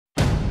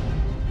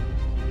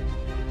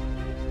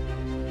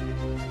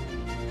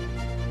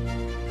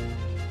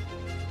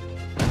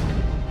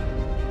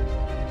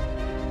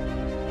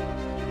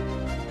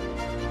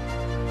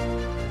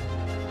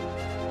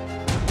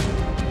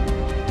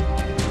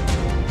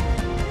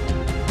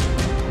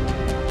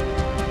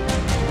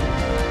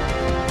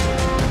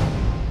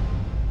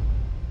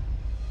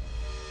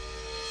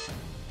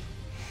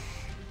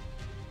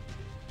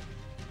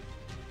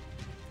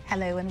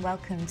and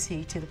welcome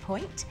to The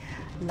Point.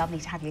 Lovely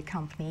to have your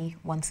company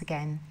once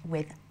again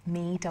with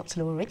me,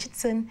 Dr. Laura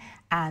Richardson,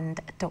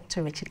 and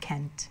Dr. Richard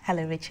Kent.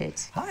 Hello, Richard.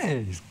 Hi,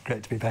 it's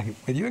great to be back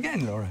with you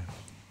again, Laura.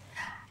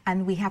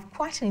 And we have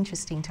quite an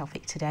interesting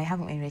topic today,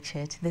 haven't we,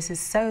 Richard? This is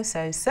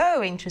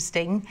so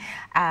interesting,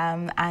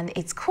 and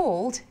it's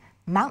called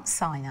Mount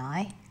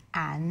Sinai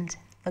and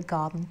the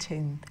Garden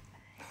Tomb.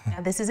 Now,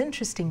 this is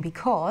interesting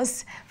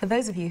because for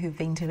those of you who've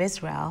been to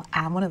Israel,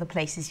 one of the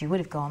places you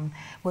would have gone,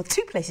 well,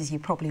 two places you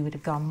probably would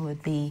have gone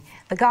would be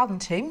the Garden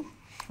Tomb,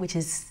 which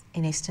is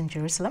in eastern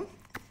Jerusalem,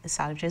 the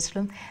side of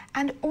Jerusalem,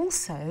 and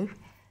also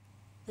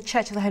the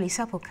Church of the Holy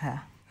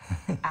Sepulchre.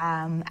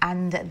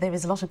 And there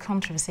is a lot of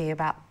controversy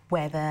about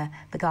whether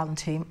the Garden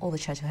Tomb or the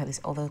Church of the Holy,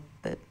 or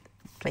the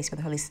place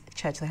where the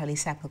Church of the Holy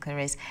Sepulchre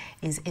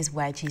is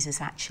where Jesus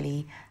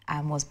actually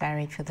was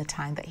buried for the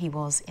time that he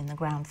was in the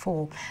ground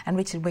for. And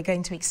Richard, we're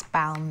going to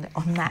expound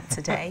on that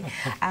today.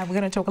 We're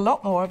going to talk a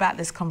lot more about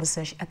this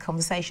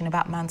conversation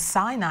about Mount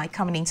Sinai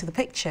coming into the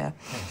picture.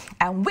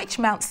 And which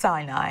Mount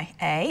Sinai,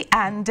 eh?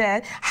 And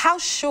how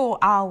sure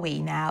are we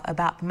now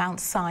about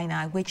Mount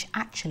Sinai, which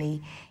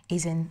actually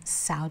is in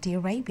Saudi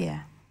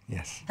Arabia?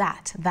 Yes.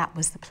 That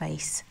was the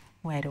place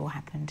where it all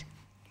happened.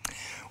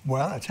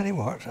 Well, I tell you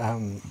what,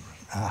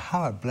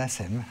 Howard, bless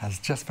him, has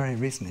just very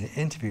recently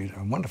interviewed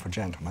a wonderful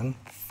gentleman.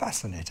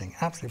 Fascinating,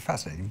 absolutely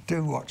fascinating.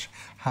 Do watch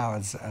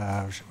Howard's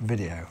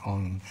video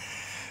on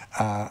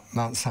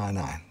Mount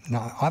Sinai.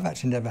 Now, I've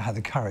actually never had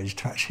the courage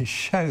to actually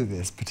show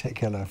this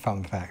particular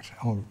fun fact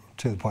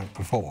to the point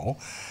before.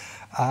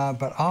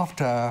 But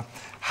after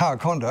Howard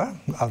Conda,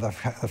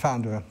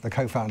 the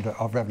co-founder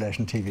of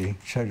Revelation TV,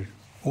 showed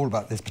all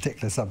about this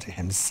particular subject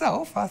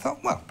himself, I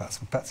thought, well,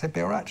 perhaps it'd be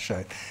all right to show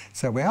it.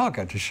 So we are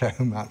going to show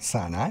Mount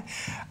Sinai,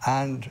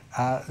 and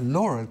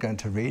Laura is going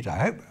to read, I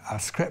hope, a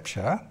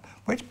scripture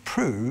which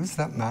proves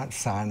that Mount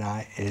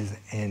Sinai is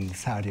in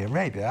Saudi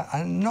Arabia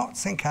and not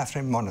St.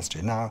 Catherine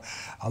Monastery. Now,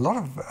 a lot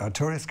of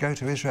tourists go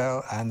to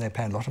Israel and they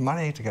pay a lot of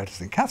money to go to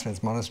St.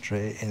 Catherine's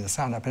Monastery in the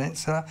Sinai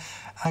Peninsula,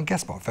 and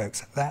guess what,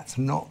 folks? That's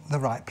not the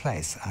right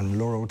place, and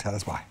Laura will tell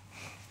us why.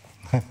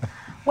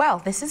 Well,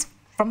 this is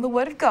from the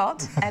Word of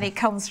God, and it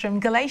comes from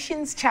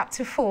Galatians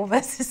chapter 4,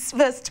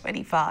 verse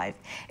 25.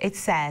 It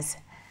says,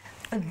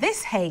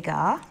 "This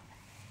Hagar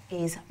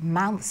is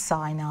Mount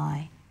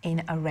Sinai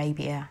in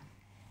Arabia,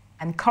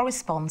 and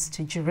corresponds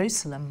to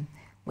Jerusalem,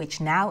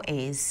 which now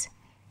is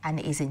and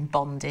is in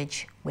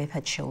bondage with her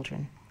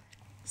children."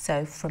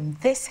 So from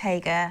this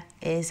Hagar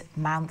is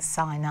Mount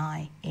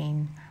Sinai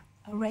in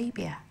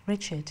Arabia.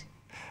 Richard.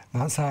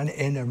 Mount Sinai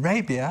in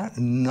Arabia,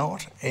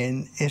 not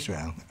in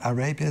Israel.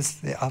 Arabia's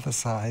the other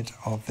side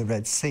of the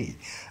Red Sea,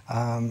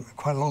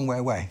 quite a long way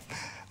away.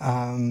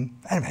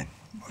 Anyway,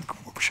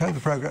 show the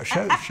progress,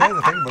 show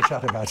the thing, we'll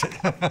chat about it.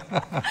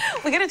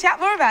 We're going to chat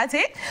more about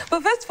it,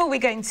 but first of all, we're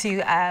going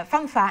to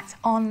fun fact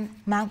on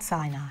Mount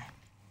Sinai.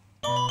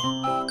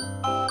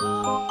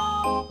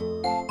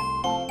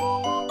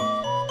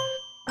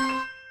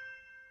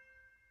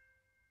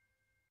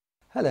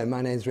 Hello,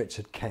 my name is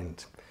Richard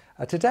Kent.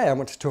 Today I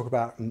want to talk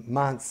about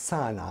Mount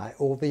Sinai,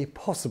 or the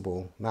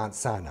possible Mount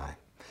Sinai.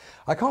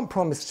 I can't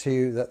promise to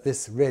you that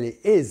this really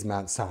is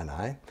Mount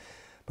Sinai,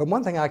 but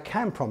one thing I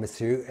can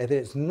promise you is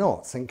it's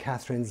not St.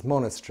 Catherine's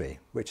Monastery,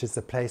 which is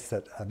the place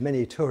that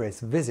many tourists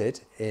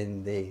visit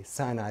in the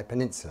Sinai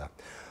Peninsula.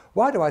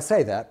 Why do I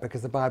say that?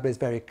 Because the Bible is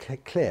very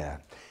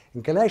clear.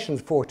 In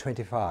Galatians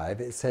 4:25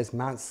 it says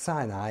Mount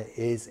Sinai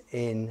is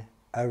in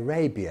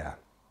Arabia.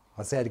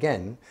 I'll say it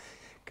again.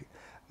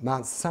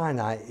 Mount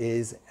Sinai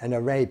is in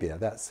Arabia.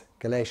 That's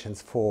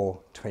Galatians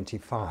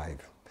 4:25.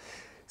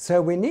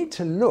 So we need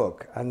to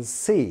look and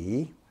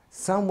see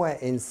somewhere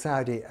in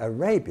Saudi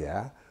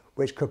Arabia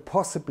which could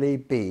possibly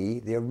be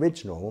the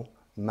original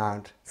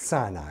Mount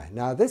Sinai.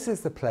 Now, this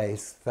is the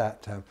place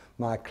that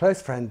my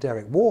close friend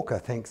Derek Walker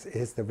thinks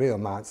is the real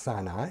Mount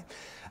Sinai.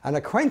 An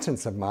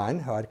acquaintance of mine,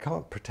 who I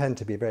can't pretend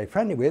to be very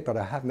friendly with, but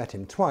I have met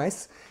him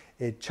twice,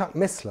 Chuck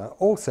Missler,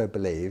 also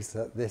believes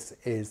that this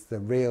is the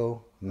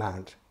real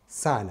Mount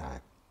Sinai.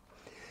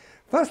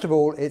 First of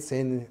all, it's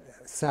in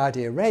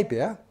Saudi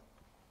Arabia,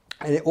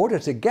 and in order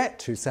to get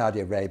to Saudi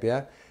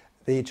Arabia,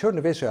 the children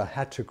of Israel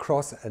had to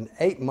cross an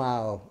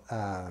 8-mile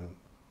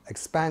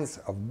expanse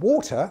of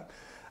water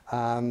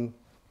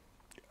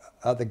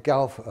at the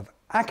Gulf of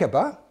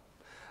Aqaba.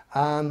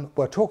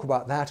 We'll talk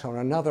about that on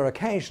another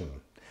occasion.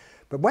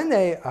 But when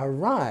they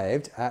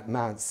arrived at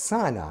Mount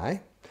Sinai,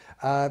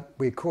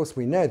 of course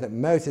we know that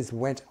Moses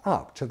went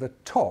up to the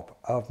top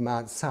of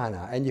Mount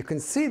Sinai, and you can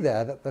see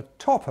there that the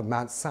top of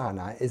Mount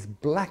Sinai is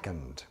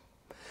blackened.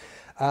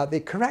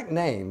 The correct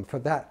name for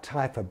that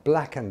type of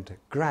blackened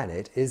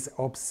granite is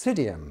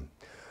obsidian.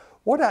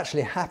 What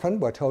actually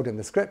happened, we're told in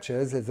the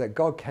scriptures, is that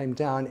God came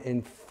down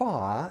in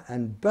fire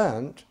and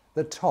burnt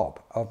the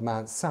top of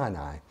Mount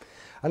Sinai.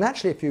 And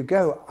actually, if you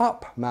go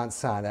up Mount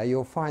Sinai,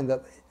 you'll find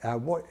that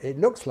what it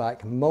looks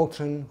like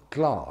molten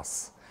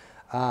glass.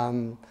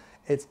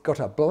 It's got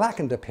a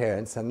blackened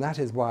appearance, and that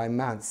is why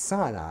Mount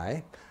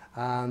Sinai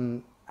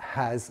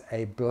has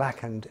a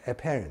blackened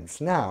appearance.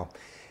 Now,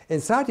 In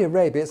Saudi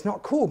Arabia, it's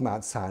not called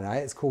Mount Sinai,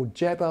 it's called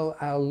Jebel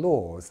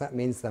al-Laws. That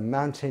means the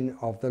mountain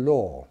of the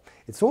law.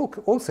 It's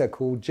also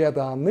called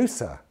Jebel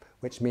Musa,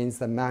 which means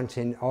the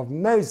mountain of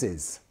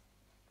Moses.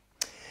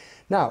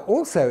 Now,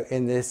 also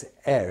in this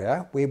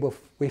area,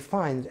 we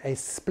find a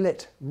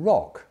split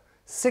rock,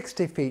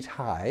 60 feet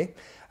high,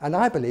 and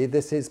I believe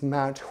this is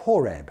Mount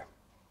Horeb.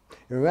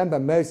 You remember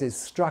Moses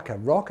struck a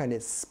rock and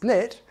it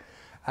split,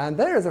 and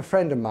there is a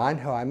friend of mine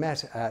who I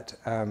met at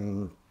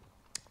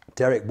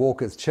Derek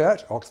Walker's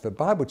church, Oxford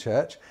Bible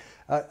Church,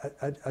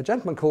 a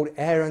gentleman called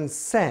Aaron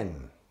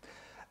Sen.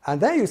 And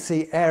there you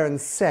see Aaron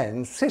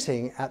Sen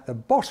sitting at the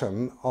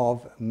bottom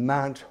of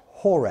Mount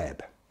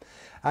Horeb.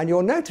 And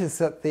you'll notice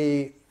that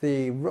the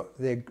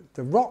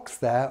rocks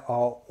there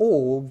are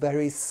all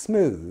very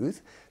smooth,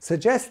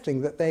 suggesting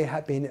that they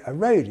have been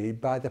eroded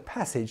by the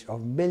passage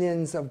of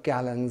millions of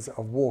gallons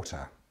of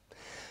water.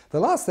 The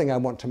last thing I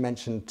want to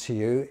mention to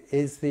you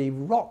is the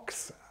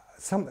rocks.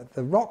 Some of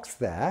the rocks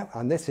there,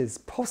 and this is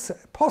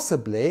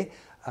possibly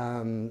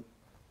the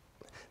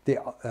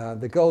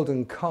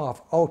golden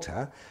calf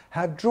altar,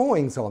 have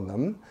drawings on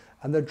them,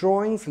 and the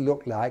drawings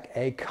look like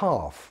a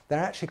calf. They're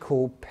actually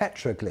called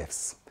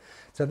petroglyphs.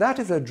 So that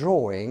is a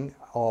drawing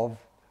of,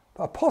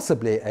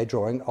 possibly a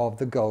drawing of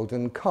the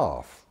golden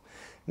calf.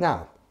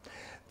 Now,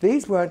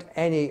 these weren't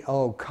any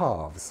old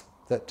calves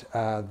that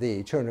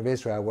the children of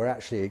Israel were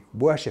actually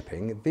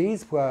worshipping.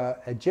 These were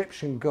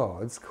Egyptian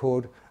gods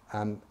called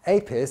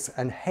Apis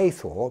and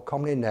Hathor,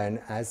 commonly known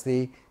as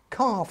the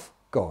calf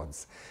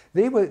gods.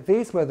 These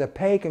were the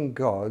pagan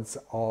gods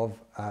of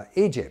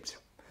Egypt.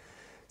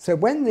 So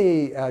when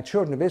the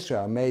children of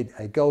Israel made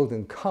a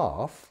golden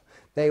calf,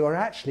 they were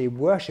actually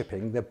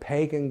worshipping the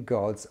pagan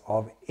gods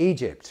of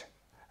Egypt,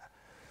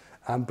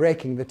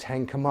 breaking the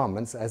 10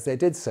 Commandments as they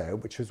did so,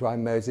 which was why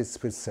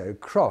Moses was so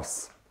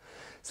cross.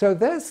 So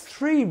there's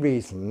 3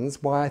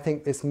 reasons why I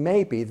think this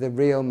may be the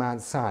real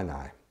Mount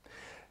Sinai.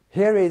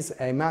 Here is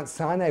a Mount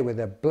Sinai with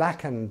a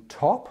blackened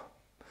top,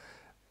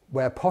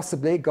 where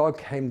possibly God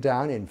came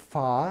down in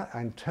fire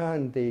and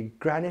turned the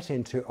granite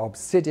into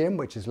obsidian,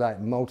 which is like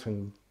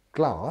molten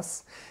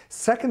glass.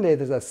 Secondly,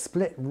 there's a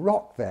split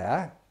rock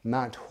there,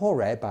 Mount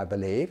Horeb, I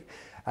believe.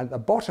 At the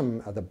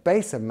bottom, at the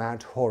base of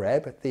Mount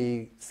Horeb,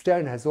 the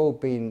stone has all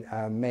been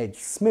made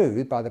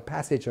smooth by the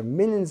passage of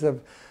millions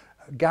of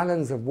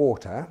gallons of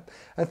water.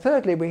 And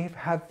thirdly, we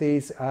have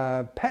these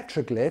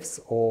petroglyphs,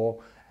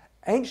 or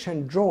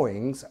ancient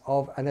drawings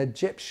of an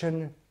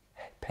Egyptian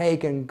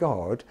pagan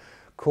god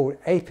called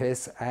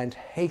Apis and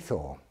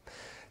Hathor.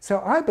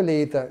 So I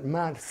believe that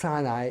Mount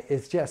Sinai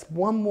is just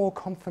one more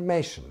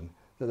confirmation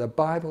that the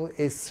Bible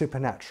is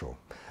supernatural.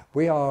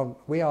 We are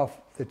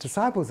the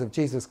disciples of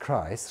Jesus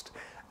Christ,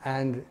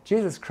 and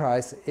Jesus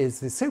Christ is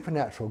the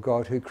supernatural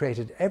God who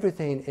created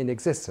everything in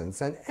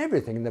existence, and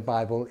everything in the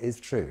Bible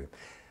is true.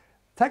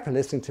 Thanks for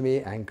listening to me,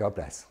 and God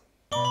bless.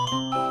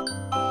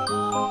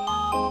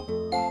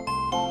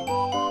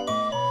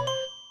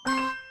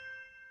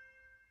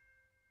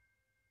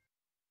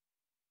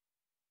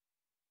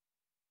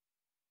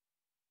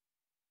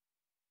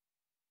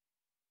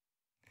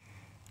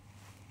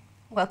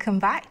 Welcome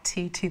back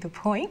to the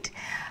Point.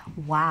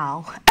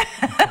 Wow.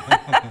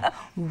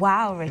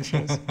 Wow,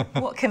 Richard.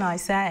 What can I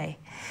say?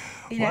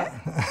 You know?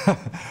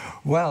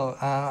 Well,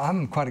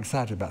 I'm quite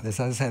excited about this.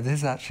 As I say, this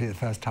is actually the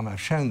first time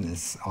I've shown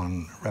this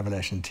on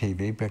Revelation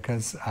TV,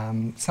 because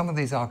some of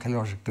these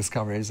archaeological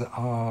discoveries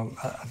are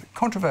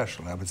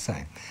controversial, I would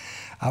say.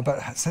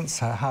 But since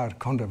Howard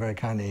Condor very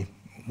kindly,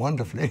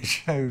 wonderfully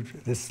showed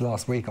this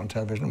last week on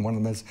television, one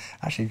of them is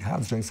actually,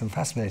 Howard's doing some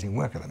fascinating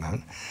work at the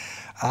moment.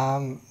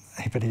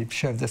 But he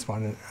showed this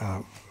one,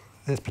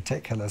 this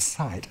particular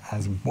site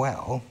as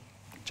well.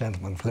 A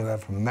gentleman flew over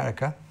from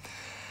America.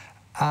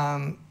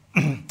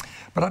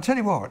 But I'll tell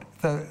you what,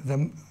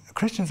 the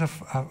Christians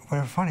we're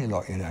a funny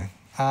lot, you know.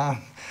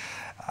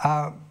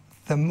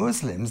 The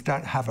Muslims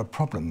don't have a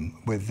problem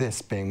with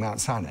this being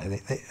Mount Sinai.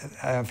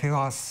 If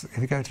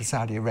you go to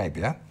Saudi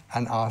Arabia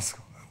and ask,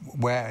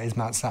 where is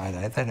Mount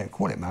Sinai? They don't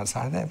call it Mount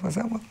Sinai. They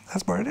say, well,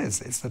 that's where it is.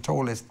 It's the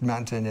tallest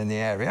mountain in the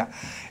area.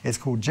 It's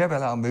called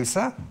Jebel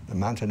al-Musa, the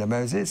mountain of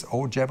Moses,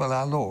 or Jebel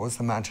al-Laws,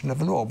 the mountain of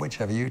the law,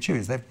 whichever you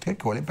choose. They could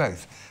call it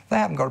both. They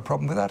haven't got a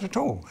problem with that at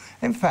all.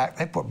 In fact,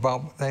 they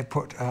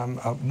put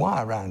a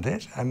wire around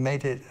it and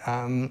made it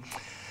a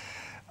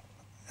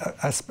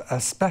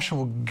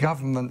special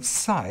government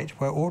site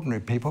where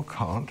ordinary people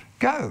can't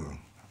go.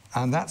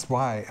 And that's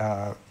why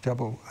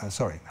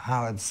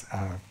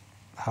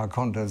Howard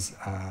Condor's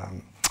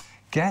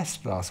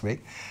guest last week,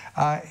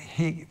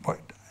 he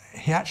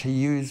actually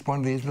used one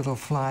of these little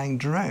flying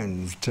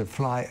drones to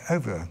fly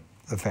over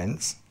the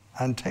fence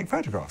and take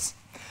photographs,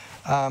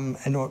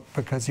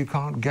 because you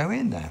can't go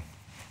in there.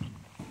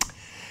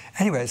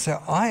 Anyway, so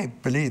I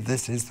believe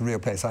this is the real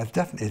place. I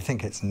definitely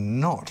think it's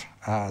not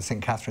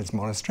St. Catherine's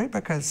Monastery,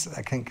 because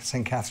I think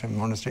St. Catherine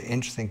Monastery,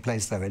 interesting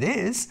place though it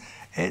is,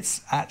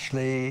 it's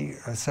actually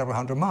several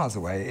hundred miles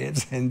away.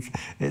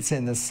 It's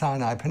in the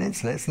Sinai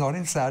Peninsula. It's not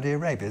in Saudi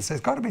Arabia. So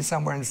it's got to be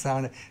somewhere in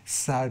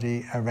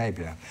Saudi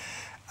Arabia.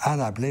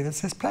 And I believe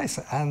it's this place.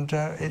 And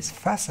it's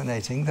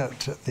fascinating that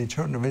the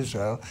children of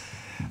Israel,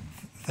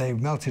 they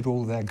melted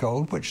all their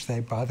gold, which they,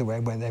 by the way,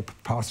 when they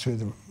passed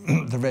through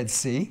the Red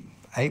Sea,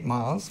 8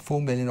 miles,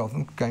 4 million of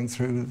them going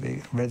through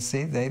the Red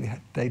Sea,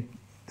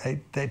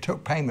 they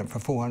took payment for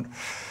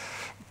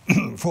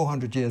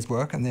 400 years'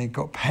 work, and they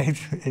got paid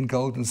in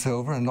gold and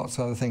silver and lots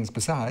of other things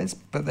besides,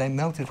 but they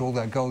melted all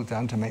their gold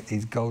down to make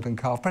these golden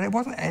calves. But it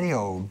wasn't any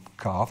old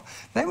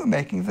calf. They were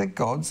making the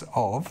gods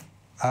of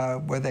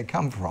where they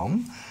come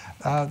from.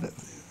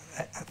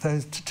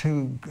 Those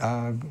two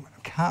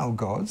cow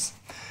gods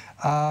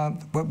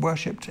were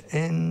worshipped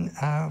in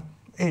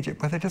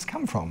Egypt, where they just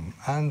come from.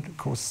 And of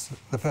course,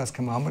 the first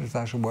commandment is,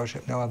 thou shalt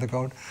worship no other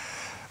god.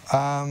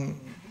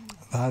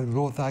 The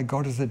Lord thy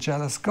God is a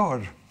jealous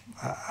God,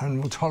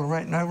 and will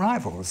tolerate no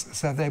rivals.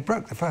 So they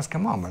broke the first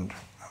commandment.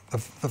 The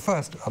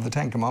first of the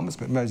 10 commandments,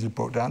 but Moses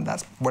brought down,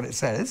 that's what it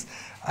says.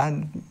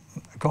 And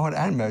God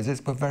and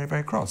Moses were very,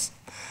 very cross.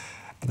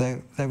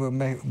 They were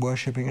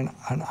worshipping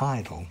an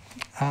idol.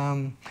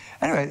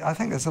 Anyway, I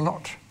think there's a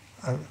lot.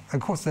 Of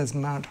course, there's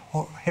Mount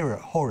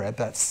Horeb,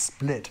 that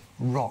split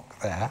rock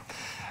there.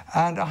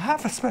 And I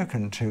have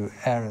spoken to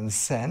Aaron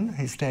Sen.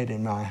 He stayed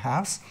in my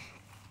house.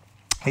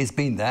 He's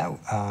been there,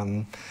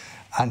 and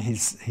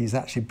he's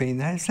actually been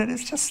there. He said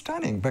it's just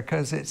stunning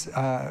because it's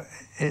a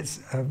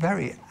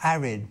very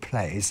arid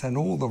place, and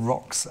all the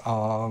rocks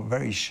are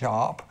very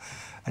sharp,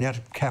 and you have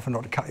to be careful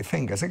not to cut your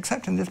fingers,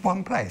 except in this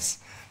one place.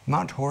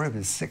 Mount Horeb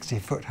is 60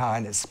 foot high,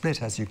 and it's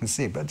split, as you can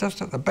see, but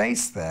just at the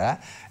base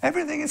there,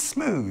 everything is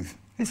smooth.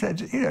 He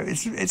said, you know,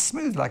 it's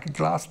smooth like a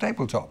glass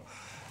tabletop,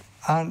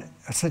 and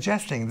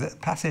suggesting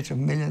that passage of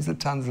millions of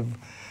tons of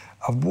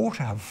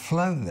water have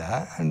flown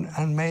there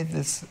and made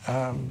this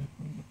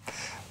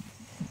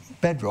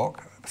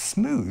bedrock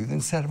smooth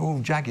instead of all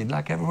jagged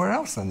like everywhere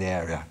else in the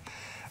area.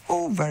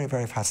 All very,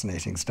 very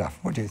fascinating stuff.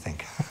 What do you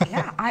think?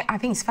 Yeah, I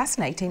think it's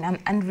fascinating.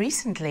 And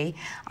recently,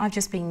 I've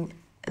just been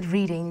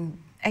reading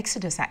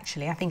Exodus,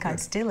 actually. I think I'm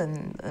still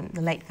in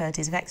the late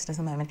 30s of Exodus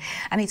at the moment.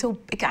 And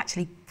it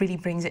actually really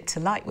brings it to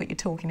light what you're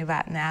talking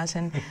about now.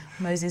 And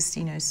Moses,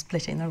 you know,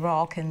 splitting the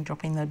rock and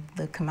dropping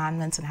the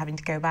commandments and having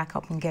to go back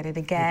up and get it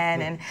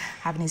again and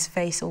having his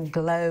face all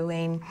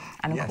glowing.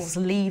 And of course,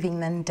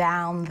 leaving them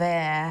down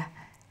there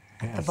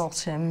at the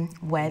bottom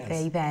where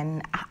they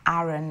then,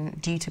 Aaron,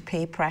 due to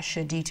peer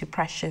pressure, due to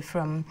pressure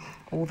from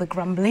all the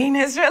grumbling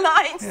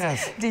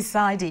Israelites,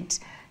 decided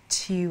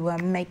to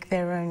make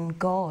their own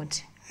god.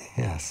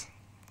 Yes,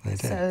 they did.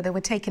 So they were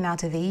taken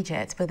out of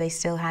Egypt, but they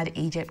still had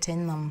Egypt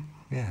in them.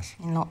 Yes.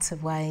 In lots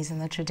of ways, and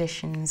the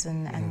traditions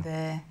and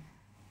the...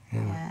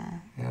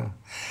 Yeah.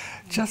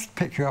 Just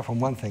pick you up on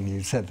one thing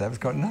you said there. It's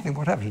got nothing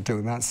whatever to do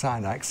with Mount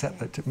Sinai, except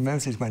that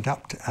Moses went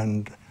up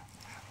and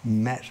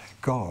met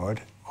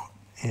God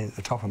at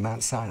the top of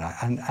Mount Sinai.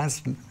 And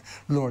as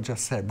Laura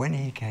just said, when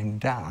he came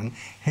down,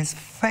 his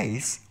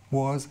face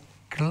was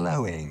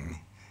glowing.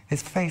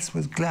 His face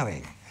was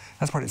glowing.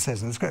 That's what it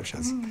says in the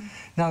scriptures.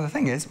 Now the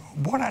thing is,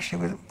 what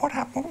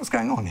was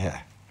going on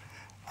here?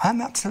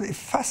 I'm absolutely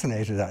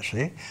fascinated,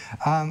 actually.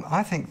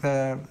 I think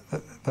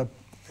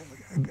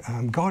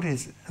God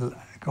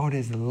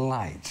is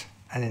light,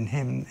 and in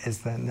Him is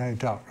there no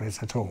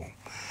darkness at all.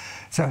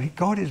 So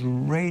God is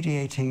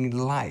radiating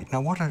light. Now,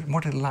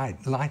 what is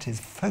light? Light is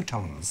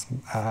photons,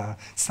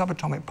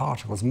 subatomic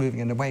particles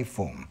moving in a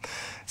waveform.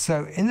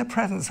 So in the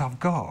presence of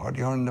God,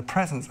 you're in the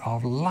presence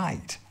of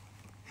light.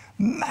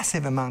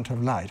 Massive amount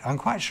of light. I'm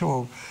quite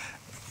sure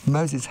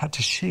Moses had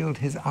to shield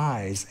his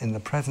eyes in the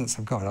presence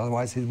of God,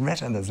 otherwise his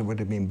retinas would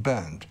have been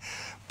burned.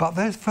 But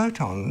those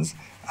photons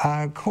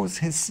cause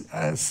his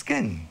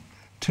skin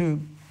to,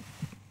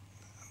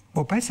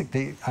 well,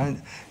 basically,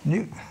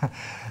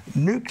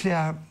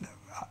 nuclear,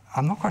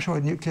 I'm not quite sure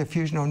whether nuclear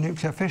fusion or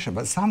nuclear fission,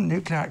 but some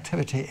nuclear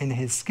activity in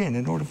his skin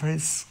in order for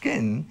his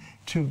skin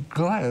to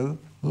glow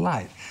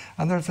light.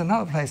 And there's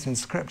another place in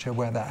Scripture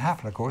where that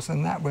happened, of course,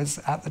 and that was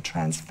at the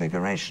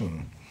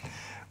Transfiguration.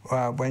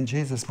 When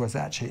Jesus was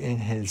actually in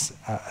his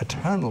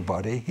eternal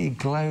body, he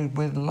glowed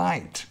with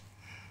light.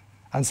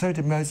 And so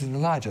did Moses and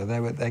Elijah.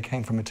 They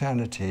came from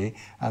eternity,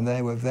 and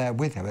they were there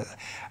with him.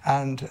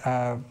 And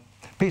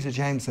Peter,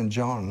 James, and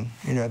John,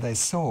 you know, they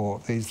saw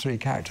these three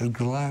characters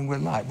glowing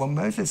with light. Well,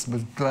 Moses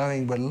was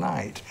glowing with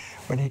light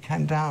when he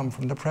came down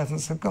from the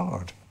presence of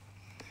God.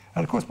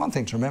 And of course, one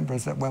thing to remember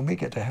is that when we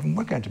get to heaven,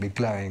 we're going to be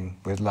glowing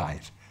with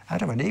light.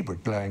 Adam and Eve were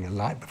glowing in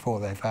light before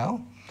they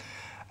fell.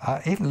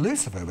 Even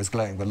Lucifer was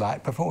glowing with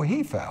light before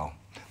he fell.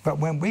 But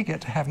when we get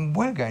to heaven,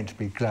 we're going to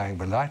be glowing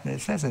with light. And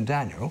it says in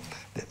Daniel,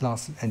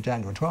 in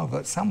Daniel 12,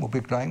 that some will be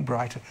glowing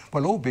brighter,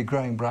 will all be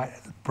glowing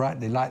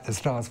brightly like the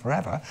stars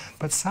forever,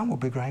 but some will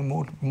be glowing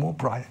more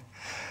brightly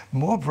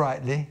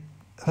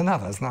than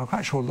others. And I'm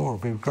quite sure Laura will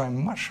be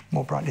glowing much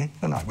more brightly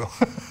than I will.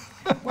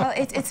 Well,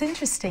 it's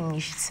interesting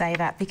you should say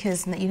that,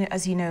 because, you know,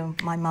 as you know,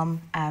 my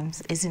mum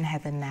is in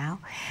heaven now.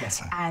 Yes,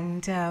 sir.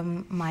 And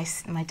my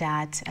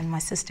dad and my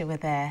sister were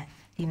there,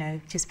 you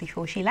know, just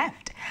before she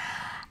left.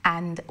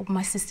 And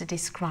my sister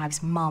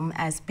describes Mum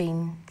as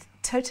being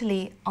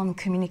totally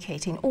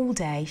uncommunicating all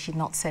day. She'd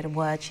not said a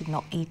word, she'd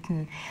not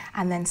eaten.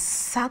 And then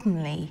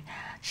suddenly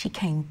she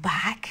came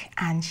back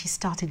and she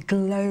started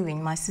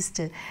glowing. My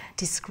sister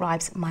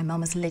describes my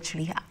mum as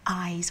literally, her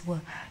eyes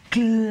were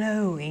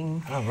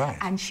glowing. Oh, right.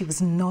 And she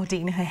was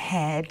nodding her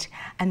head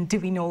and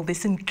doing all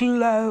this and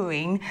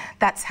glowing.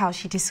 That's how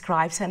she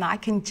describes her. And I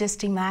can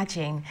just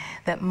imagine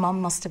that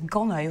mum must have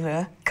gone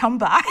over, come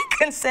back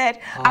and said,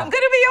 I'm going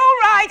to be all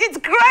right, it's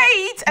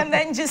great.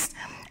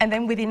 And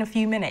then within a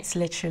few minutes,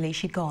 literally,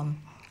 she'd gone.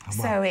 Oh,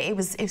 wow. So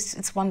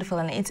it's wonderful,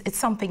 and it's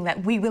something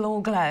that we will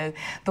all glow,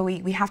 but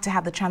we have to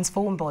have the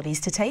transformed bodies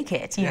to take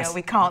it. You know,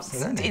 we can't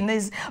in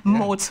these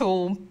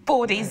mortal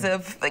bodies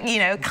of, you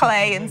know,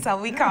 clay and so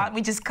we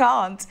just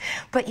can't.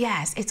 But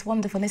yes, it's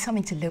wonderful. There's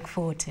something to look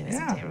forward to,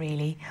 isn't it,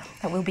 really?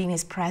 That we'll be in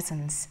his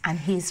presence and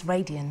his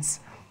radiance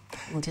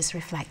will just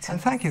reflect.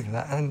 And thank you for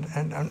that.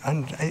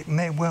 And it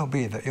may well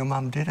be that your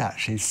mum did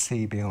actually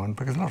see beyond,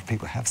 because a lot of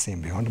people have seen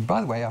beyond. And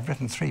by the way, I've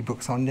written 3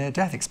 books on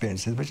near-death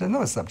experiences, which is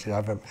another subject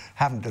I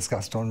haven't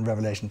discussed on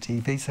Revelation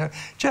TV. So,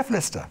 Jeff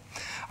Lister,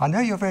 I know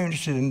you're very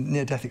interested in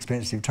near-death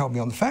experiences. You've told me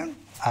on the phone,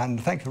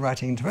 and thank you for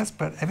writing to us.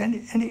 But if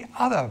any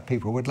other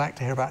people would like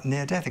to hear about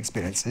near-death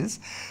experiences,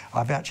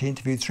 I've actually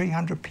interviewed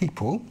 300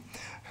 people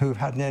who've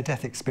had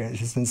near-death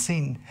experiences and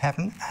seen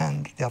heaven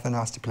and the other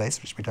nasty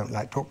place, which we don't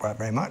like to talk about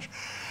very much.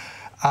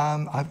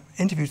 I've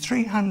interviewed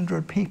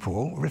 300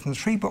 people, written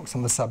 3 books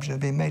on the subject, that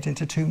have been made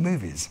into 2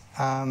 movies.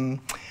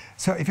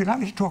 So if you'd like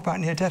me to talk about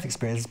near-death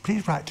experiences,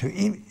 please write to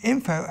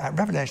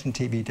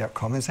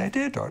info@revelationtv.com and say,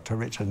 dear Dr.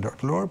 Richard and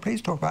Dr. Laura,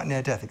 please talk about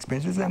near-death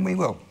experiences, and we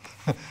will.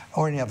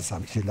 Or any other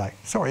subject you'd like.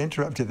 Sorry, I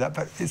interrupted that,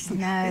 but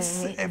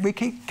we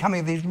keep coming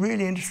with these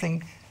really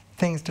interesting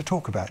things to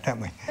talk about, don't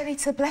we? But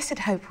it's a blessed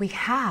hope we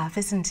have,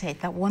 isn't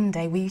it, that one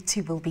day we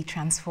too will be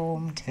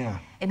transformed. Yeah.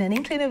 In an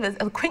inkling of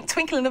a quick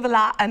twinkling of an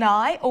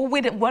eye, or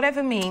with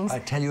whatever means. I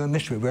tell you a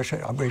mystery, we shall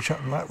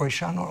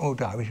not all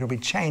die, we shall be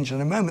changed in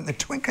a moment, the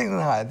twinkling of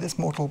an eye, this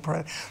mortal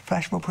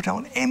flesh will put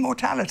on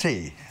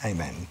immortality.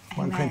 Amen.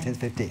 1 Corinthians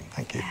 15,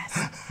 thank you. Yes.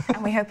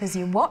 And we hope as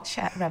you watch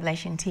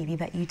Revelation TV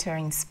that you too are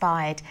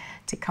inspired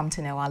to come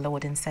to know our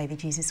Lord and Saviour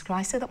Jesus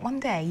Christ, so that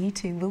one day you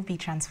too will be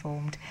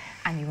transformed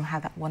and you will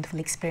have that wonderful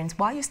experience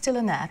while you're still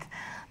on earth,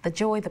 the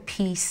joy, the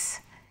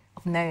peace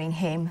of knowing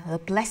Him, the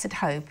blessed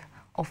hope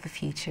of the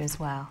future as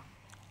well.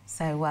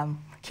 So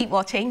keep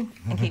watching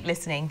and keep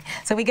listening.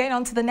 So we're going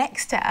on to the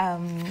next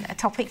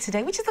topic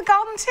today, which is the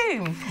Garden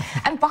Tomb.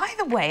 And by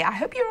the way, I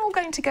hope you're all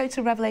going to go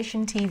to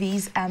Revelation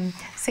TV's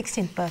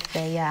 16th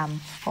birthday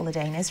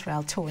holiday in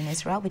Israel, tour in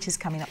Israel, which is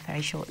coming up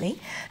very shortly.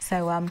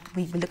 So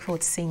we look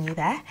forward to seeing you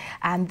there.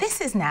 And this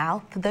is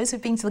now, for those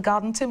who've been to the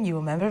Garden Tomb, you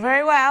remember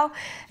very well.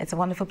 It's a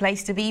wonderful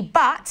place to be.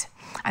 But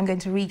I'm going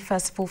to read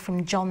first of all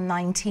from John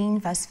 19,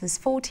 verses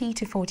 40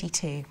 to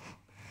 42.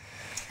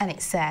 And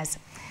it says,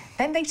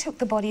 then they took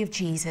the body of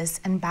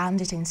Jesus and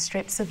bound it in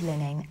strips of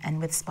linen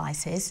and with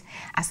spices,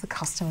 as the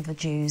custom of the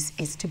Jews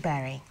is to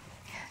bury.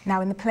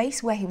 Now in the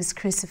place where he was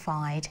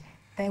crucified,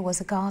 there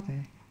was a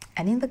garden,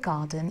 and in the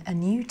garden a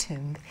new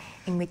tomb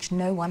in which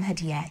no one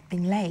had yet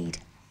been laid.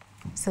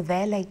 So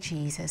there lay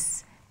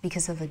Jesus,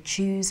 because of the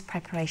Jews'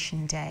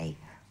 preparation day.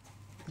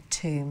 The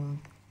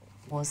tomb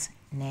was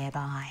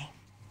nearby.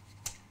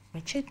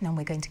 Richard, now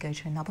we're going to go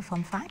to another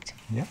fun fact.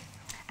 Yeah,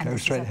 and go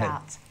straight ahead.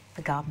 About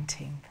the Garden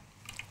Tomb.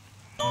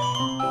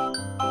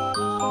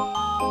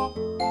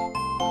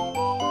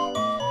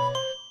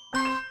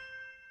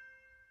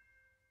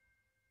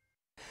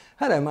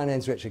 Hello, my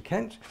name's Richard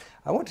Kent.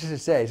 I wanted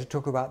today to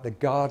talk about the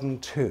Garden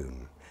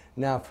Tomb.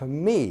 Now, for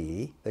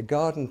me, the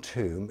Garden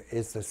Tomb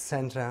is the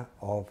centre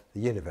of the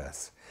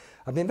universe.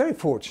 I've been very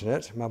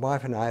fortunate. My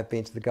wife and I have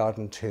been to the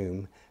Garden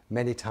Tomb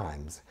many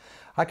times.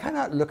 I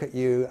cannot look at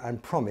you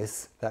and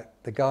promise that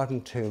the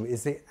Garden Tomb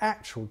is the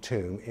actual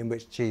tomb in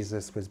which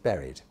Jesus was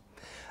buried.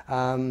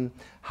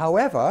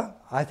 However,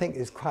 I think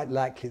it's quite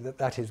likely that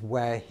that is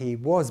where he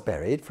was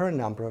buried for a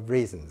number of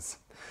reasons.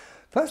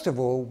 First of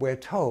all, we're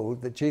told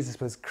that Jesus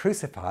was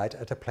crucified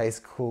at a place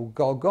called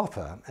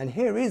Golgotha, and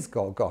here is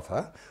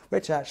Golgotha,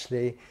 which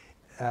actually,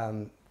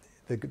 the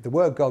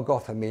word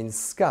Golgotha means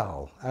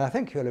skull, and I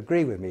think you'll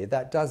agree with me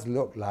that does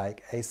look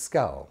like a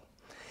skull.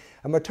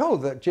 And we're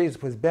told that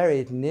Jesus was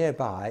buried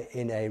nearby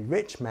in a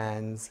rich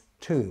man's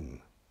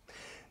tomb.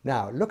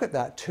 Now, look at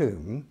that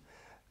tomb.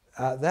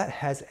 That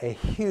has a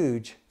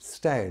huge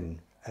stone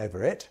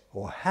over it,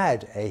 or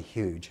had a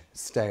huge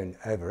stone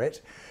over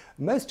it.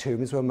 Most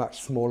tombs were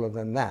much smaller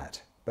than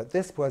that, but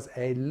this was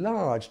a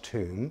large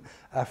tomb,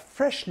 a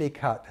freshly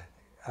cut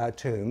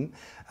tomb,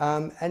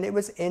 and it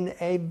was in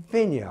a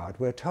vineyard.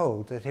 We're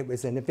told that it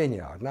was in a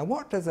vineyard. Now,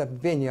 what does a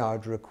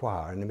vineyard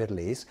require in the Middle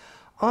East?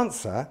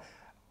 Answer,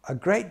 a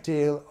great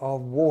deal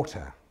of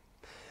water.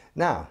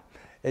 Now,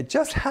 it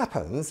just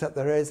happens that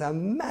there is a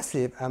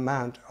massive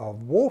amount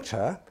of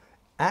water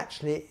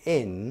actually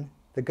in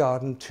the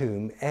Garden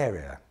Tomb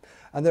area.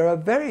 And there are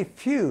very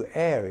few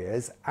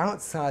areas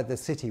outside the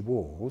city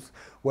walls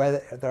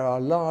where there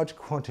are large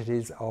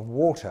quantities of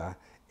water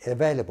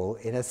available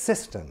in a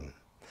cistern.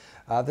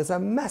 there's a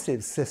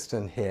massive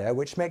cistern here,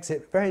 which makes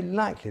it very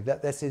likely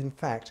that this in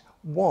fact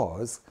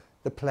was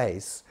the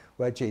place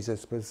where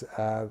Jesus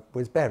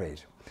was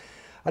buried.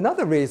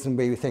 Another reason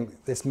we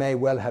think this may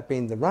well have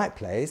been the right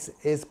place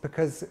is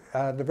because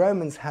the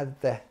Romans had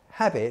the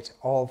habit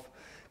of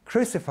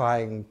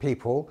crucifying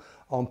people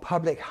on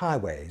public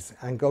highways,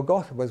 and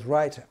Golgotha was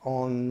right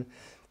on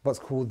what's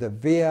called the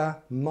Via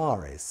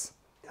Maris.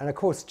 And of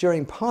course,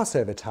 during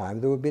Passover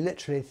time, there would be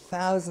literally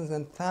thousands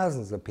and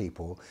thousands of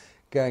people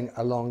going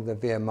along the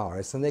Via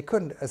Maris, and they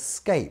couldn't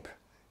escape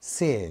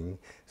seeing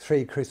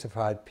 3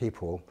 crucified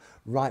people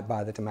right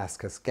by the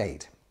Damascus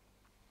gate.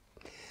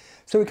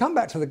 So we come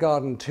back to the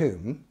Garden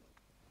Tomb.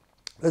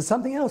 There's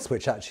something else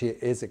which actually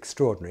is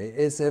extraordinary,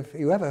 is if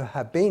you ever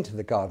have been to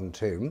the Garden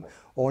Tomb,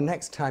 or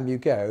next time you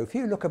go, if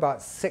you look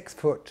about 6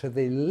 foot to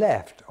the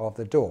left of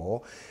the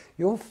door,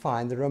 you'll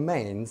find the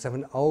remains of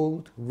an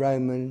old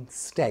Roman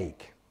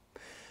stake.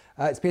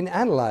 It's been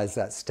analysed,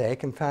 that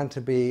stake, and found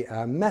to be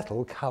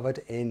metal covered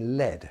in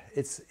lead.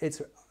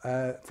 It's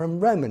from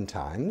Roman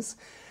times,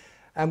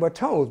 and we're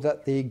told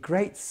that the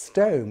great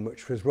stone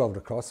which was rolled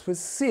across was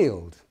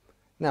sealed.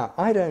 Now,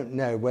 I don't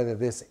know whether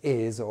this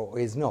is or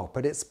is not,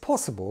 but it's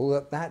possible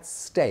that that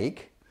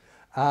stake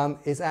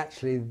is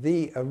actually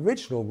the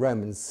original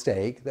Roman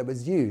stake that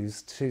was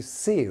used to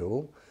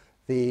seal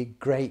the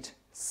great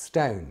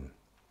stone.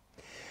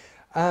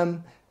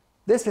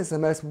 This is the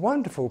most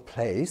wonderful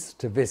place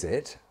to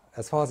visit.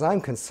 As far as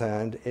I'm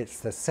concerned, it's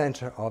the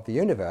centre of the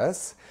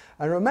universe.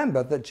 And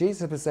remember that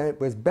Jesus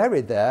was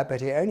buried there, but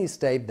he only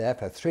stayed there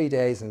for 3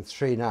 days and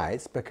 3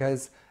 nights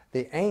because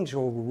the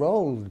angel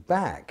rolled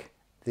back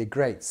the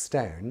great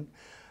stone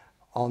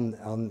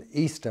on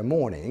Easter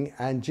morning,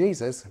 and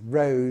Jesus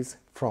rose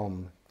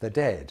from the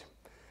dead.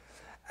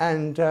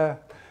 And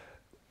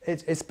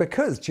it's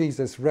because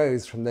Jesus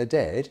rose from the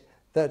dead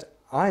that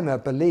I'm a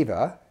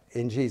believer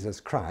in Jesus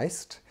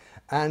Christ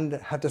and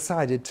have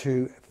decided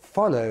to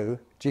follow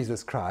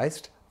Jesus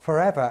Christ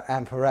forever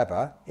and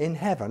forever in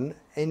heaven,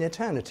 in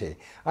eternity.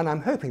 And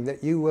I'm hoping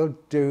that you will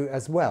do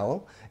as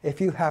well if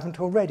you haven't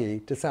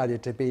already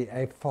decided to be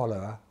a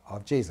follower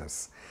of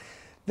Jesus.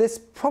 This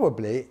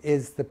probably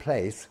is the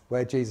place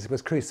where Jesus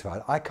was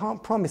crucified. I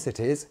can't promise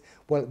it is.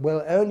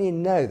 We'll only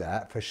know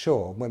that for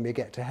sure when we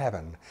get to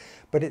heaven.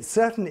 But it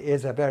certainly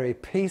is a very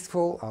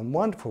peaceful and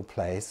wonderful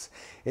place.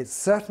 It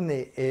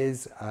certainly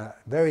is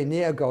very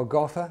near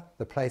Golgotha,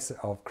 the place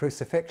of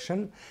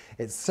crucifixion.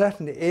 It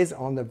certainly is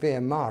on the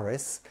Via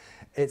Maris.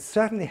 It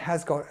certainly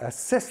has got a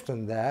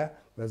cistern there.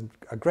 There's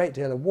a great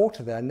deal of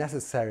water there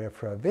necessary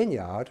for a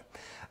vineyard.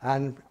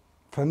 And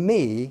for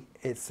me,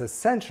 it's the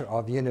centre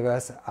of the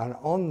universe, and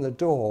on the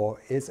door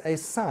is a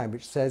sign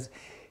which says,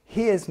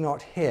 "He is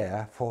not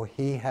here, for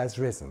he has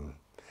risen."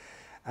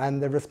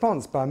 And the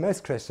response by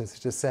most Christians is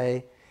to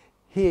say,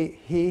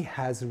 he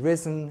has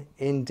risen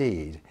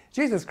indeed.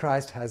 Jesus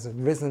Christ has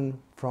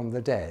risen from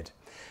the dead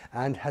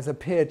and has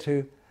appeared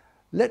to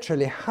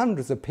literally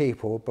hundreds of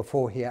people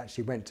before he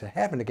actually went to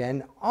heaven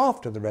again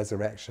after the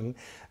resurrection,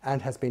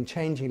 and has been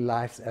changing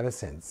lives ever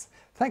since.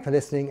 Thanks for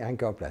listening, and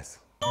God bless.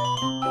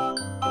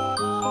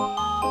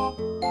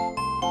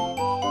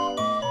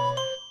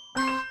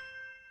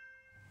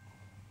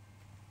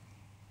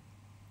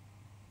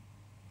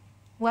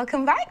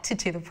 Welcome back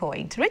to the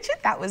Point. Richard,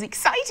 that was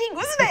exciting,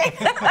 wasn't it?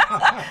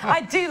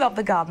 I do love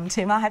the Garden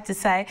Tomb, I have to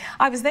say.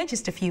 I was there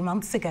just a few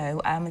months ago,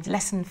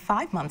 less than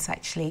 5 months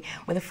actually,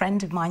 with a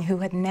friend of mine who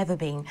had never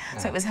been. Yeah.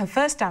 So it was her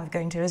first time of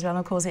going to Israel, and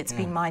of course it's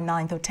been my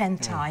 9th or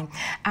 10th time.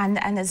 And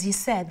as you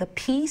said, the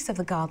peace of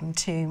the Garden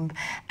Tomb,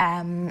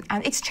 and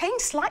it's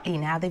changed slightly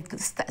now. They've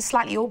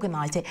slightly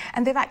organised it,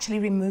 and they've actually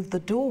removed the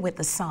door with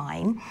the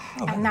sign.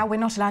 And now we're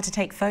not allowed to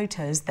take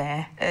photos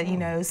there, you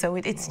know, so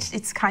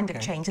it's kind of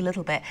changed a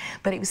little bit.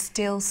 But it was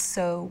still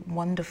so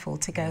wonderful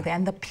to go there,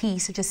 and the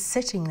peace of just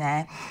sitting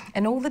there,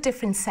 and all the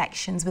different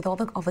sections with all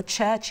the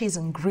churches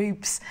and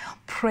groups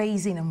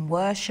praising and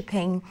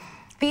worshipping.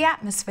 The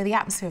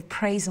atmosphere of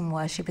praise and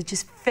worship, it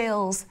just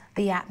fills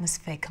the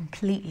atmosphere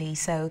completely.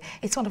 So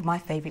it's one of my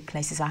favourite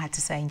places, I had to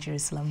say, in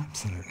Jerusalem.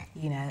 Absolutely.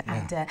 You know,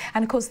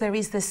 and of course there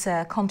is this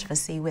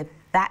controversy with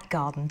that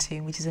Garden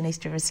Tomb, which is in East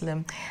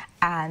Jerusalem,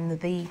 and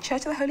the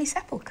Church of the Holy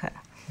Sepulchre.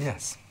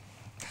 Yes.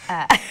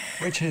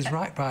 Which is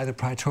right by the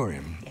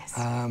Praetorium. Yes.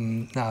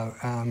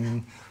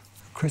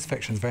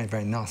 Crucifixion is very,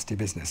 very nasty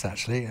business,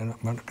 actually, and I'm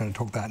not going to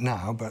talk about that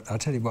now, but I'll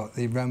tell you what,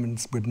 the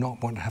Romans would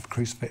not want to have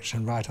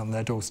crucifixion right on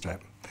their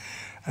doorstep.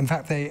 In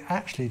fact, they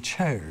actually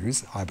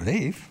chose, I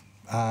believe,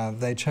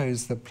 they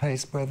chose the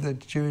place where the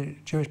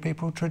Jewish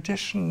people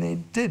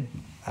traditionally did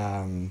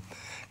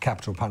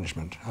capital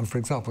punishment. And for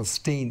example,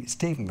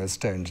 Stephen was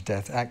stoned to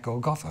death at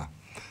Golgotha.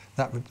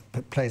 That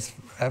place,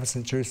 ever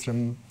since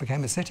Jerusalem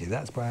became a city,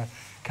 that's where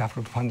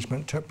capital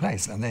punishment took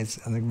place. And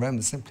the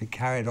Romans simply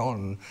carried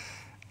on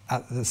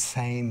at the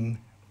same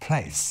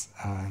place.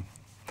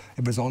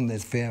 It was on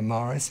this Via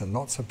Maris, and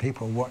lots of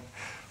people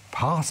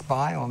passed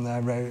by on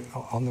their road,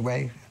 on the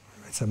way.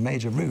 It's a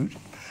major route.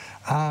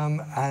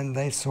 and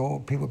they saw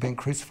people being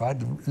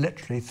crucified,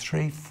 literally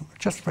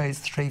just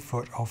raised 3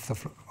 foot off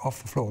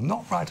the floor,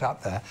 not right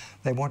up there.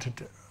 They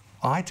wanted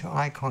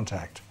eye-to-eye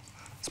contact.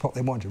 That's what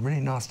they wanted, really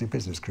nasty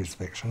business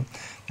crucifixion.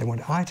 They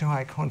wanted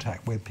eye-to-eye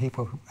contact with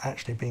people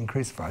actually being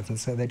crucified, and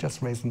so they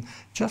just raised them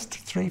just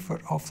 3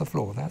 foot off the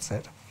floor, that's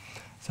it,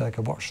 so they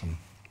could watch them.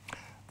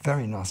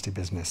 Very nasty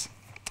business.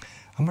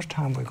 How much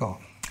time have we got?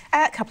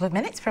 A couple of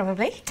minutes,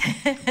 probably.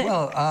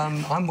 Well,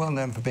 I'm well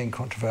known for being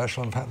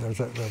controversial. In fact, there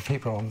are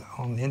people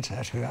on the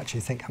internet who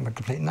actually think I'm a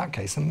complete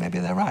nutcase, and maybe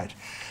they're right.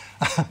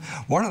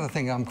 One of the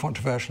things I'm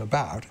controversial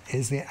about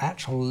is the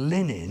actual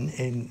linen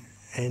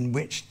in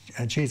which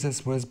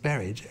Jesus was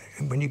buried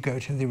when you go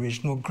to the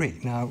original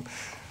Greek. Now,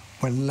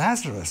 when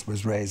Lazarus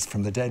was raised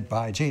from the dead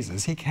by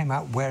Jesus, he came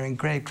out wearing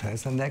grave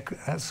clothes, and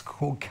that's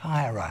called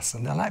kairos,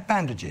 and they're like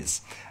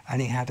bandages.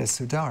 And he had a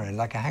sudarion,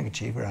 like a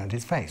handkerchief, around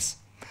his face.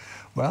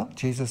 Well,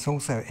 Jesus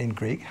also in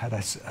Greek had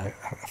a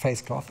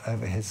face cloth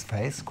over his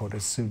face called a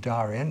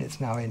sudarion. It's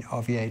now in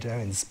Oviedo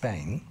in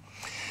Spain.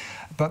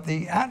 But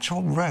the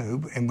actual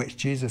robe in which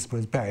Jesus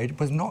was buried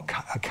was not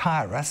a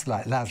kairos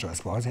like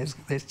Lazarus was.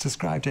 It's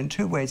described in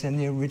 2 ways in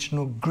the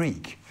original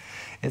Greek.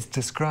 It's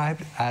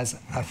described as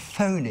a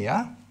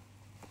thonia,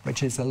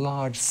 which is a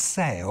large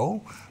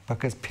sail,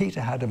 because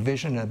Peter had a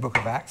vision in the book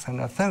of Acts, and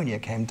a thonia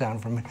came down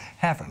from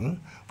heaven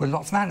with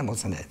lots of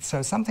animals in it.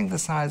 So something the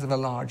size of a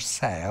large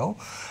sail.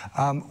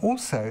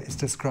 Also, it's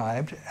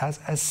described as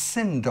a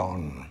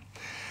sindon.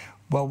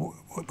 Well,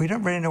 we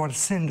don't really know what a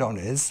sindon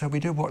is, so we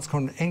do what's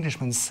called an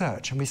Englishman's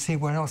search, and we see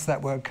where else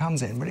that word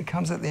comes in. But it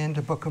comes at the end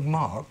of the book of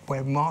Mark,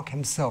 where Mark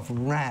himself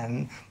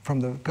ran from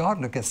the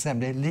Garden of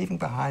Gethsemane, leaving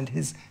behind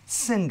his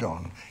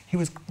sindon. He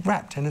was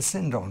wrapped in a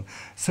sindon.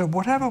 So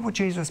whatever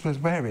Jesus was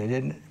buried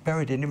in,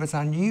 it was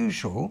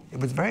unusual. It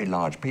was a very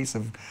large piece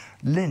of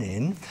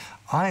linen.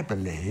 I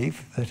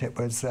believe that it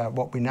was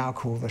what we now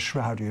call the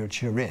Shroud of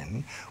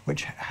Turin,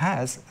 which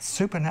has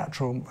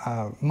supernatural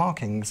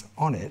markings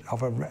on it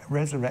of a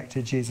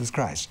resurrected Jesus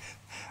Christ.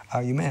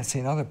 You may have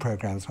seen other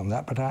programs on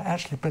that, but I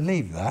actually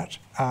believe that.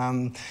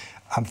 And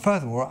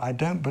furthermore, I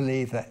don't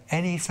believe that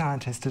any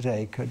scientist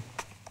today could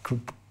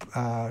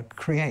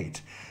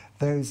create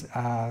those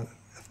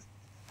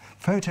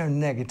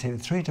photonegative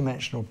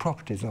three-dimensional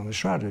properties on the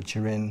Shroud of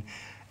Turin.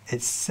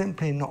 It's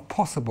simply not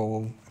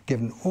possible,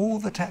 given all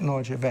the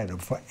technology available,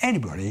 for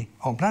anybody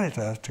on planet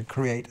Earth to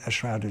create a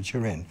Shroud of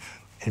Turin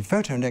in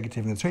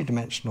photonegative and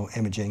three-dimensional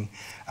imaging,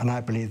 and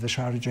I believe the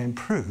Shroud of Turin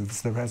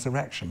proves the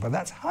resurrection. But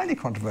that's highly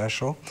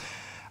controversial.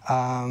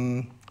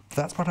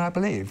 That's what I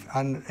believe.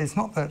 And it's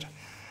not that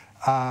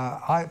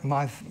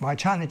my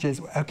challenge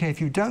is, okay, if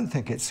you don't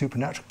think it's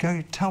supernatural,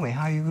 go tell me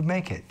how you would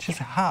make it. Just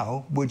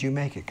how would you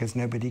make it, because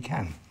nobody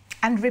can.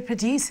 And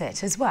reproduce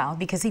it as well,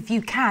 because if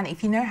you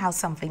know how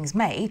something's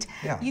made,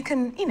 you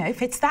can,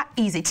 if it's that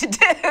easy to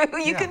do,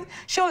 you can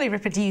surely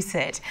reproduce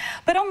it.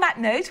 But on that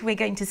note, we're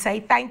going to say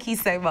thank you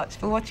so much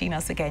for watching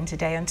us again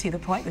today on To The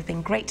Point. It's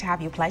been great to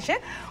have your pleasure.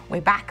 We're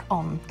back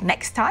on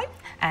next time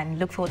and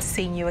look forward to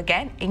seeing you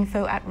again.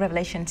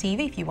 info@Revelation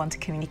TV if you want to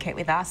communicate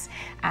with us,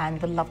 and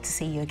we'd love to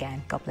see you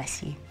again. God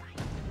bless you.